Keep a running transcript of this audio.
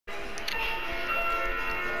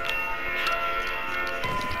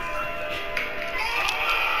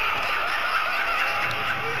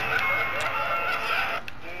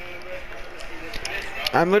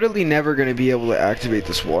I'm literally never gonna be able to activate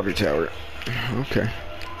this water tower. Okay.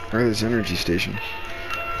 Or this energy station.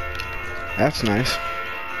 That's nice.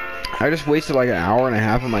 I just wasted like an hour and a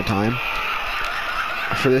half of my time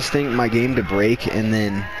for this thing, my game to break, and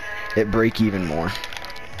then it break even more.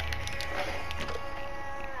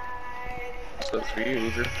 Sucks for you,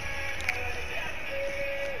 loser.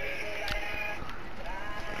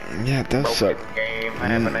 Yeah, it does suck. Game,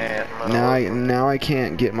 Now I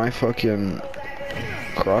can't get my fucking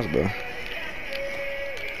crossbow.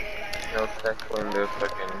 No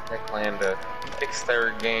techland to fix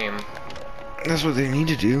their game. That's what they need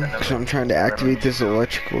to do, because I'm trying to activate this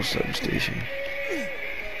electrical substation.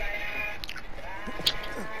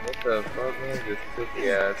 What the fuck, man? Just took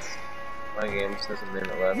the ass. My game says a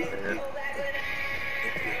minute left here.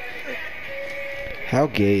 How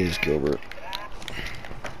gay is Gilbert?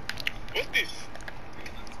 What's this?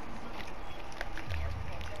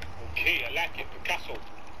 Okay, I like it. Picasso.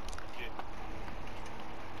 Yeah.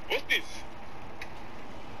 What's this?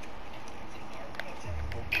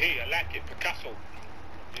 Okay, I like it. Picasso.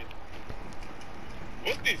 Yeah.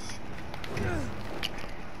 What's this?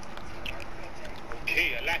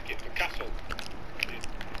 Okay, I like it. Picasso. Yeah.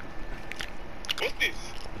 What's this?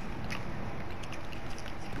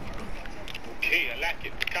 Okay, I like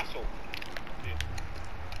it. Picasso. Yeah.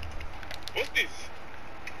 What's this?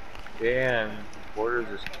 Damn, borders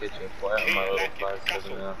is kitchen flat on my little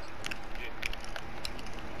 5-7 now.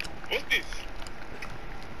 What's this?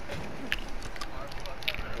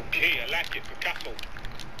 Okay, I like it. Picasso.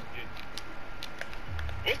 Yeah.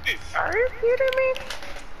 What's this? Are you kidding me?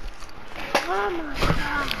 Oh my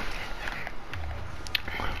god.